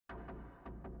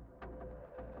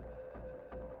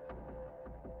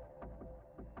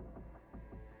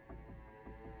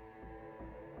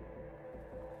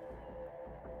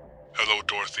Hello,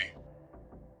 Dorothy.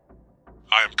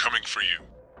 I am coming for you.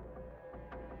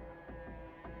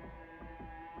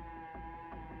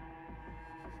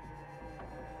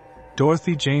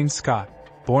 Dorothy Jane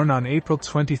Scott, born on April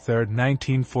 23,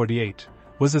 1948,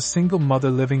 was a single mother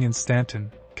living in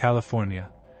Stanton, California,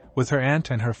 with her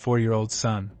aunt and her 4-year-old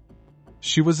son.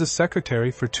 She was a secretary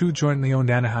for 2 jointly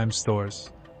owned Anaheim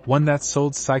stores, one that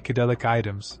sold psychedelic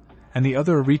items, and the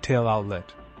other a retail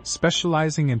outlet,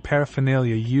 specializing in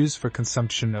paraphernalia used for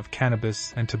consumption of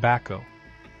cannabis and tobacco.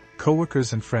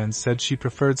 Coworkers and friends said she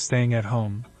preferred staying at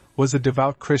home, was a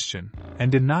devout Christian,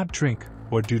 and did not drink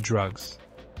or do drugs.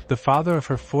 The father of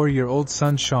her 4-year-old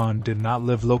son Sean did not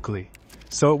live locally,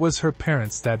 so it was her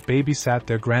parents that babysat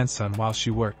their grandson while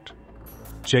she worked.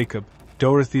 Jacob,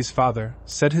 Dorothy's father,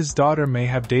 said his daughter may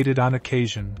have dated on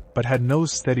occasion but had no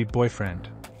steady boyfriend,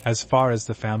 as far as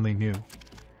the family knew.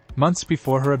 Months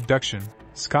before her abduction,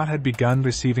 Scott had begun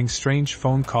receiving strange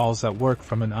phone calls at work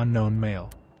from an unknown male.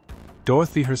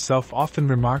 Dorothy herself often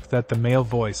remarked that the male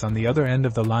voice on the other end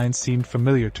of the line seemed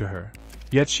familiar to her,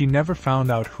 yet she never found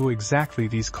out who exactly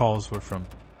these calls were from.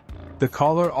 The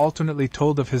caller alternately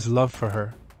told of his love for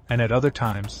her, and at other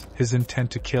times, his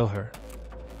intent to kill her.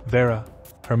 Vera,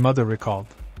 her mother recalled.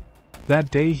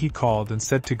 That day he called and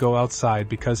said to go outside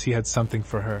because he had something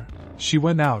for her. She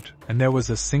went out, and there was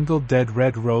a single dead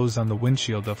red rose on the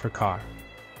windshield of her car.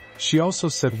 She also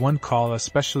said one call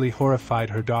especially horrified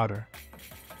her daughter.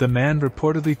 The man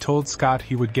reportedly told Scott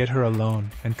he would get her alone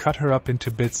and cut her up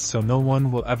into bits so no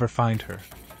one will ever find her.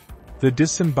 The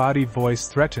disembodied voice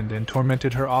threatened and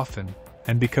tormented her often,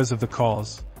 and because of the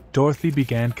calls, Dorothy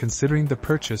began considering the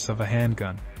purchase of a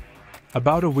handgun.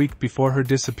 About a week before her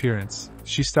disappearance,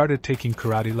 she started taking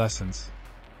karate lessons.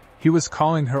 He was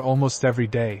calling her almost every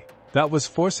day. That was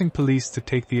forcing police to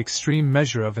take the extreme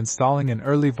measure of installing an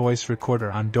early voice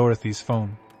recorder on Dorothy's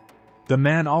phone. The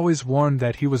man always warned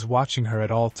that he was watching her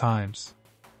at all times.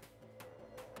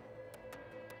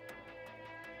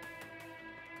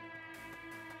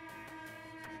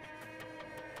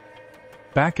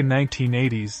 Back in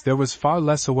 1980s, there was far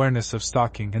less awareness of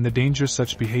stalking and the danger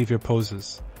such behavior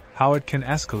poses, how it can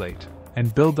escalate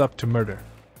and build up to murder.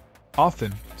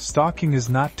 Often, stalking is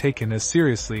not taken as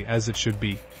seriously as it should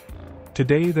be.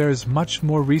 Today there is much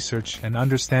more research and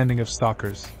understanding of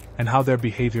stalkers, and how their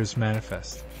behaviors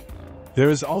manifest. There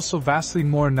is also vastly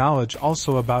more knowledge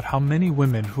also about how many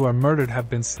women who are murdered have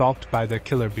been stalked by their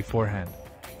killer beforehand.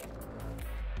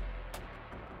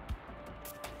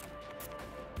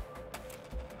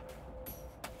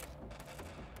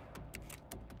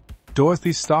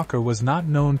 Dorothy's stalker was not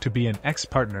known to be an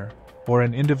ex-partner, or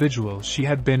an individual she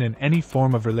had been in any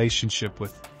form of relationship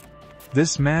with.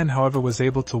 This man, however, was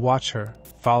able to watch her,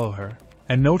 follow her,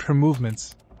 and note her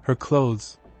movements, her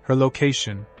clothes, her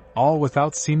location, all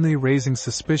without seemingly raising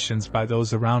suspicions by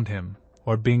those around him,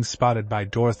 or being spotted by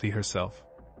Dorothy herself.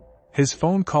 His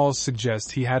phone calls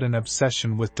suggest he had an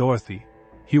obsession with Dorothy.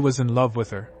 He was in love with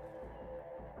her.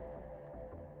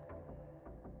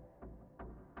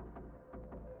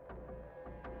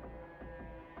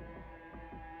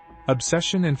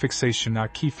 Obsession and fixation are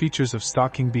key features of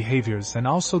stalking behaviors and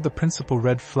also the principal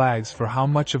red flags for how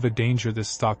much of a danger this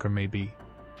stalker may be.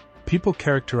 People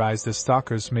characterized as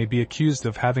stalkers may be accused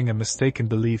of having a mistaken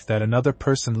belief that another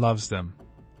person loves them,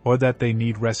 or that they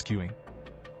need rescuing.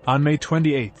 On May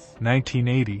 28,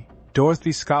 1980,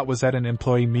 Dorothy Scott was at an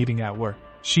employee meeting at work.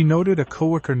 She noted a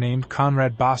coworker named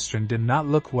Conrad Bostrom did not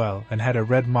look well and had a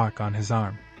red mark on his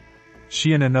arm.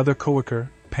 She and another coworker,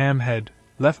 Pam Head,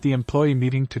 left the employee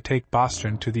meeting to take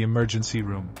Bostrom to the emergency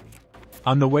room.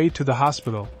 On the way to the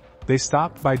hospital, they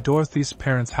stopped by Dorothy's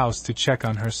parents' house to check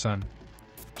on her son.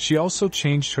 She also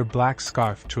changed her black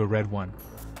scarf to a red one.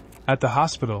 At the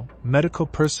hospital, medical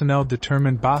personnel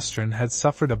determined Bostrom had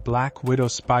suffered a black widow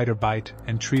spider bite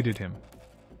and treated him.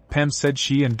 Pam said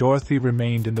she and Dorothy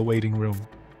remained in the waiting room.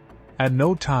 At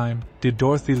no time did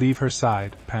Dorothy leave her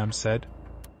side, Pam said.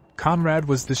 Conrad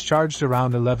was discharged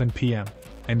around 11 p.m.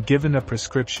 and given a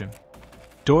prescription.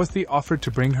 Dorothy offered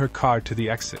to bring her car to the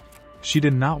exit. She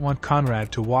did not want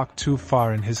Conrad to walk too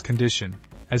far in his condition,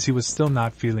 as he was still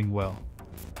not feeling well.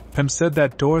 Pam said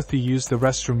that Dorothy used the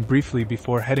restroom briefly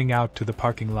before heading out to the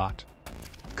parking lot.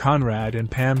 Conrad and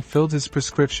Pam filled his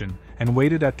prescription and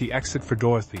waited at the exit for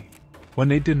Dorothy. When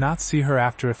they did not see her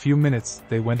after a few minutes,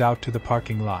 they went out to the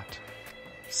parking lot.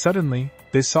 Suddenly,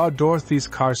 they saw Dorothy's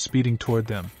car speeding toward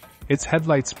them. Its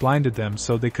headlights blinded them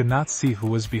so they could not see who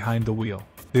was behind the wheel.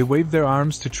 They waved their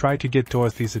arms to try to get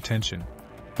Dorothy's attention,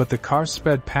 but the car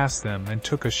sped past them and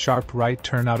took a sharp right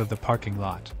turn out of the parking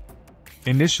lot.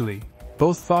 Initially,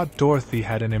 both thought Dorothy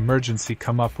had an emergency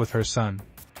come up with her son.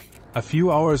 A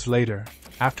few hours later,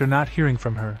 After not hearing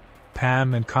from her,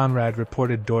 Pam and Conrad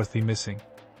reported Dorothy missing.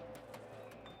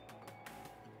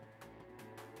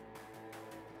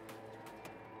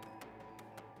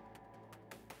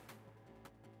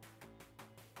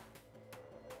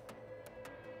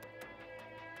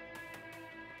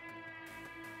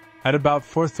 At about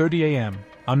 4:30 a.m.,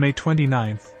 on May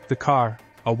 29th, the car,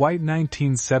 a white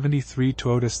 1973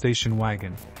 Toyota station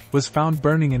wagon, was found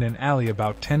burning in an alley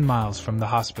about 10 miles from the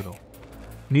hospital.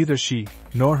 Neither she,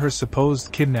 nor her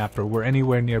supposed kidnapper were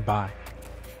anywhere nearby.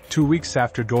 2 weeks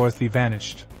after Dorothy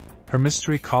vanished, her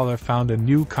mystery caller found a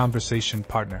new conversation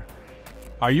partner.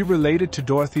 "Are you related to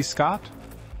Dorothy Scott?"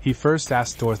 he first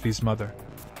asked Dorothy's mother.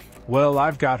 "Well,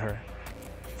 I've got her."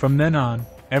 From then on,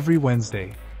 every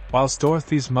Wednesday, whilst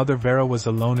Dorothy's mother Vera was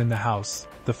alone in the house,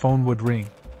 the phone would ring.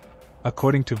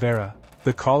 According to Vera,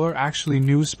 the caller actually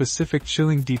knew specific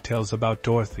chilling details about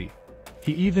Dorothy.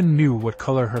 He even knew what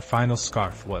color her final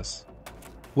scarf was.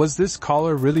 Was this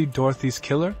caller really Dorothy's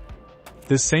killer?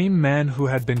 The same man who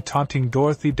had been taunting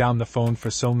Dorothy down the phone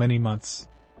for so many months?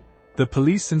 The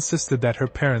police insisted that her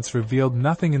parents revealed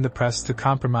nothing in the press to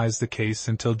compromise the case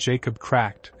until Jacob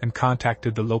cracked and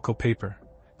contacted the local paper,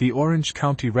 the Orange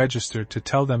County Register, to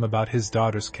tell them about his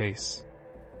daughter's case.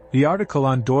 The article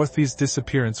on Dorothy's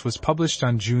disappearance was published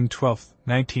on June 12,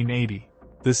 1980.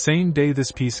 The same day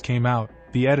this piece came out,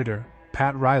 the editor,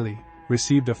 Pat Riley,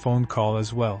 received a phone call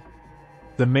as well.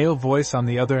 The male voice on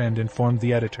the other end informed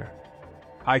the editor,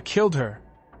 "I killed her.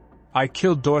 I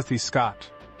killed Dorothy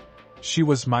Scott. She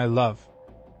was my love.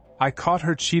 I caught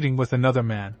her cheating with another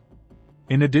man."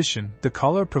 In addition, the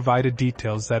caller provided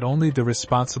details that only the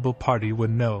responsible party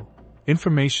would know,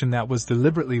 information that was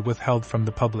deliberately withheld from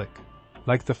the public,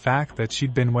 like the fact that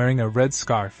she'd been wearing a red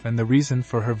scarf and the reason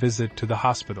for her visit to the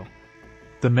hospital.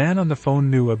 The man on the phone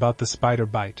knew about the spider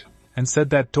bite, and said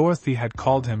that Dorothy had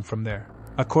called him from there.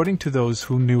 According to those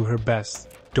who knew her best,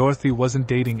 Dorothy wasn't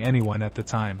dating anyone at the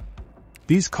time.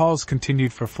 These calls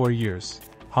continued for 4 years,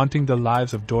 haunting the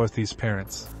lives of Dorothy's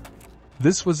parents.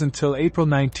 This was until April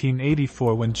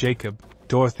 1984 when Jacob,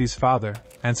 Dorothy's father,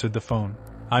 answered the phone.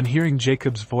 On hearing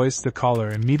Jacob's voice, the caller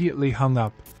immediately hung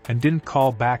up and didn't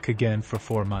call back again for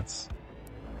 4 months.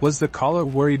 Was the caller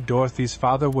worried Dorothy's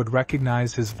father would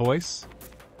recognize his voice?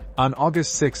 On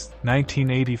August 6,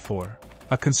 1984,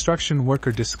 a construction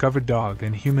worker discovered dog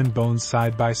and human bones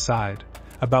side by side,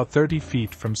 about 30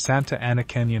 feet from Santa Ana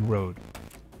Canyon Road.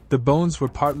 The bones were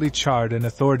partly charred and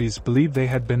authorities believed they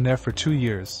had been there for 2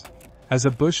 years, as a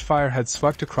bushfire had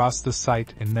swept across the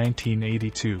site in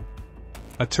 1982.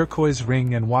 A turquoise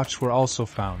ring and watch were also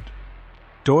found.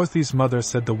 Dorothy's mother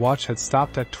said the watch had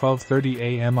stopped at 12:30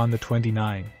 a.m. on the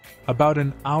 29th, about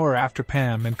an hour after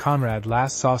Pam and Conrad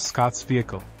last saw Scott's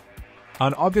vehicle.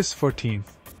 On August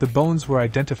 14th, the bones were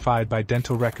identified by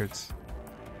dental records.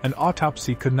 An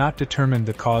autopsy could not determine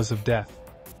the cause of death.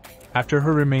 After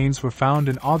her remains were found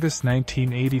in August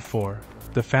 1984,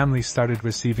 the family started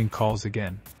receiving calls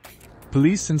again.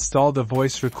 Police installed a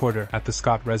voice recorder at the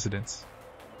Scott residence.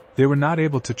 They were not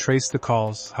able to trace the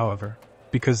calls, however,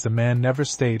 because the man never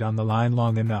stayed on the line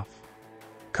long enough.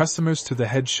 Customers to the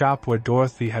head shop where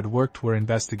Dorothy had worked were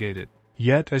investigated.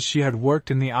 Yet, as she had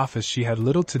worked in the office, she had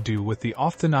little to do with the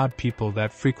often odd people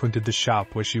that frequented the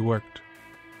shop where she worked.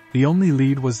 The only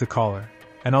lead was the caller,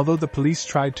 and although the police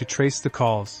tried to trace the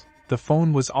calls, the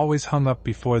phone was always hung up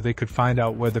before they could find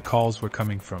out where the calls were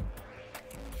coming from.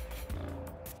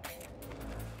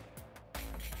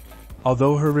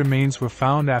 Although her remains were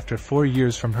found after 4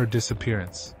 years from her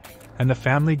disappearance, and the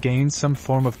family gained some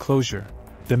form of closure,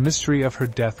 the mystery of her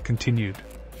death continued,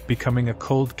 becoming a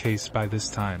cold case by this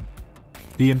time.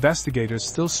 The investigators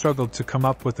still struggled to come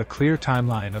up with a clear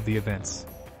timeline of the events.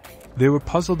 They were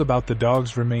puzzled about the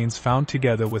dog's remains found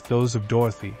together with those of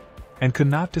Dorothy, and could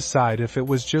not decide if it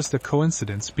was just a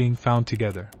coincidence being found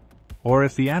together, or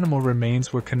if the animal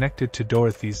remains were connected to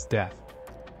Dorothy's death.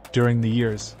 During the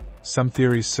years, some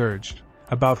theories surged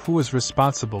about who was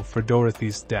responsible for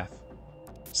Dorothy's death.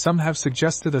 Some have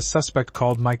suggested a suspect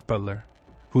called Mike Butler,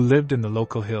 who lived in the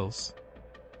local hills.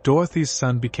 Dorothy's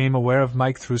son became aware of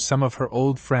Mike through some of her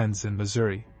old friends in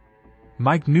Missouri.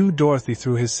 Mike knew Dorothy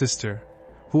through his sister,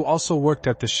 who also worked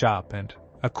at the shop, and,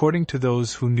 according to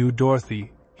those who knew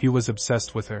Dorothy, he was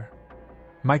obsessed with her.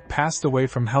 Mike passed away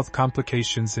from health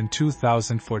complications in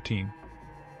 2014.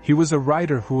 He was a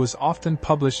writer who was often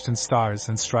published in Stars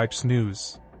and Stripes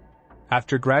News.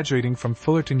 After graduating from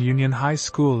Fullerton Union High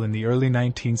School in the early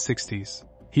 1960s,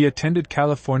 he attended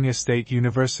California State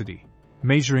University,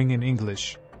 majoring in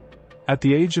English. At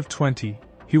the age of 20,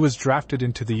 he was drafted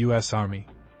into the U.S. Army.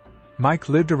 Mike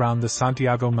lived around the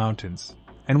Santiago Mountains,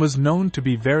 and was known to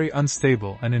be very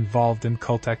unstable and involved in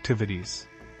cult activities.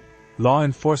 Law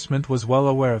enforcement was well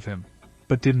aware of him,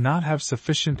 but did not have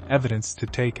sufficient evidence to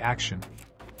take action.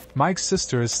 Mike's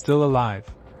sister is still alive,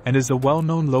 and is a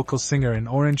well-known local singer in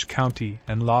Orange County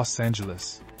and Los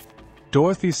Angeles.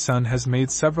 Dorothy's son has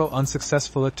made several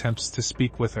unsuccessful attempts to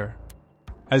speak with her.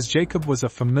 As Jacob was a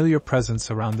familiar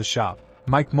presence around the shop,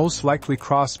 Mike most likely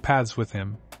crossed paths with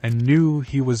him and knew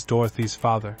he was Dorothy's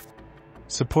father.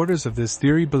 Supporters of this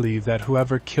theory believe that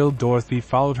whoever killed Dorothy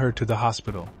followed her to the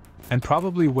hospital, and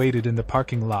probably waited in the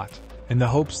parking lot, in the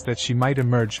hopes that she might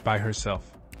emerge by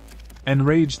herself.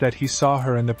 Enraged that he saw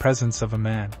her in the presence of a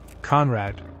man,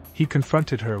 Conrad, he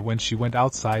confronted her when she went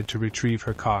outside to retrieve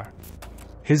her car.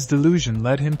 His delusion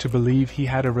led him to believe he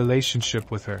had a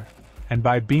relationship with her, and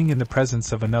by being in the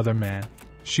presence of another man,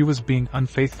 she was being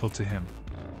unfaithful to him.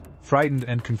 Frightened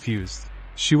and confused,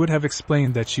 she would have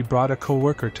explained that she brought a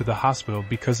co-worker to the hospital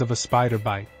because of a spider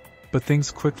bite, but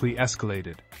things quickly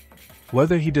escalated.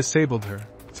 Whether he disabled her,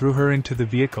 threw her into the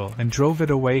vehicle and drove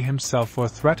it away himself, or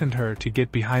threatened her to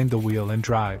get behind the wheel and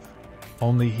drive,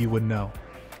 only he would know.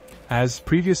 As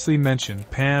previously mentioned,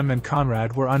 Pam and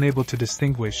Conrad were unable to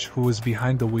distinguish who was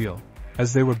behind the wheel,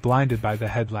 as they were blinded by the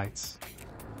headlights.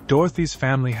 Dorothy's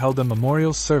family held a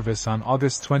memorial service on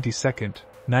August 22,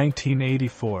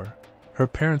 1984, her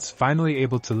parents finally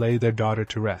able to lay their daughter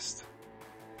to rest.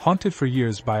 Haunted for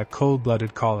years by a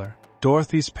cold-blooded caller,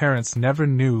 Dorothy's parents never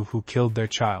knew who killed their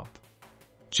child.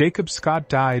 Jacob Scott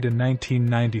died in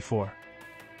 1994.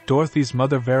 Dorothy's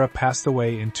mother Vera passed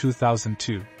away in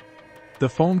 2002. The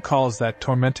phone calls that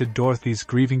tormented Dorothy's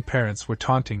grieving parents were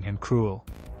taunting and cruel.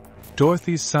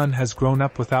 Dorothy's son has grown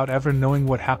up without ever knowing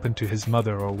what happened to his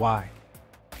mother or why.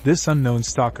 This unknown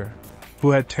stalker,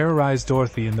 who had terrorized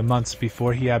Dorothy in the months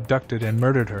before he abducted and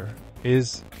murdered her,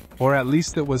 is, or at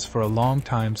least it was for a long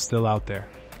time, still out there.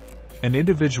 An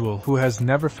individual who has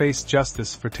never faced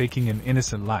justice for taking an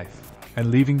innocent life,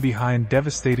 and leaving behind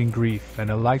devastating grief and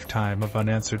a lifetime of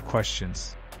unanswered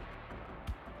questions.